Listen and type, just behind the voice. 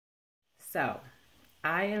So,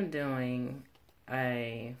 I am doing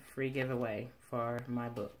a free giveaway for my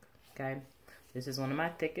book, okay? This is one of my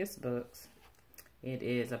thickest books. It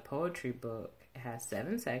is a poetry book. It has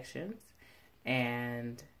 7 sections,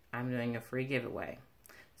 and I'm doing a free giveaway.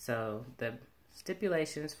 So, the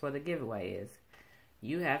stipulations for the giveaway is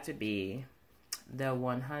you have to be the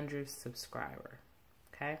 100th subscriber,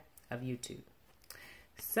 okay, of YouTube.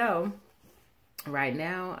 So, right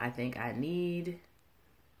now, I think I need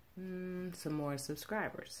some more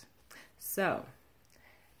subscribers. So,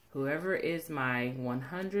 whoever is my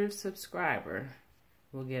 100th subscriber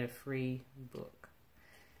will get a free book.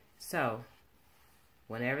 So,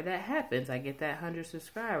 whenever that happens, I get that 100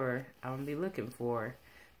 subscriber, I'm going to be looking for.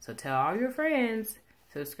 So, tell all your friends,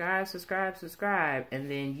 subscribe, subscribe, subscribe,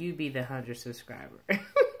 and then you be the 100 subscriber.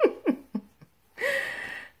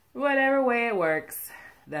 Whatever way it works,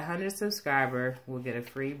 the 100 subscriber will get a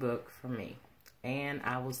free book from me, and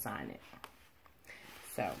I will sign it.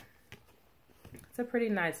 So, it's a pretty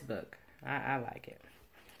nice book. I like it.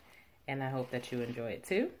 And I hope that you enjoy it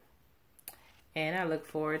too. And I look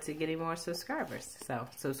forward to getting more subscribers. So,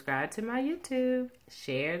 subscribe to my YouTube.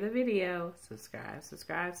 Share the video. Subscribe,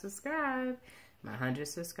 subscribe, subscribe. My 100th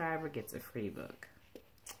subscriber gets a free book.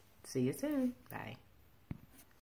 See you soon. Bye.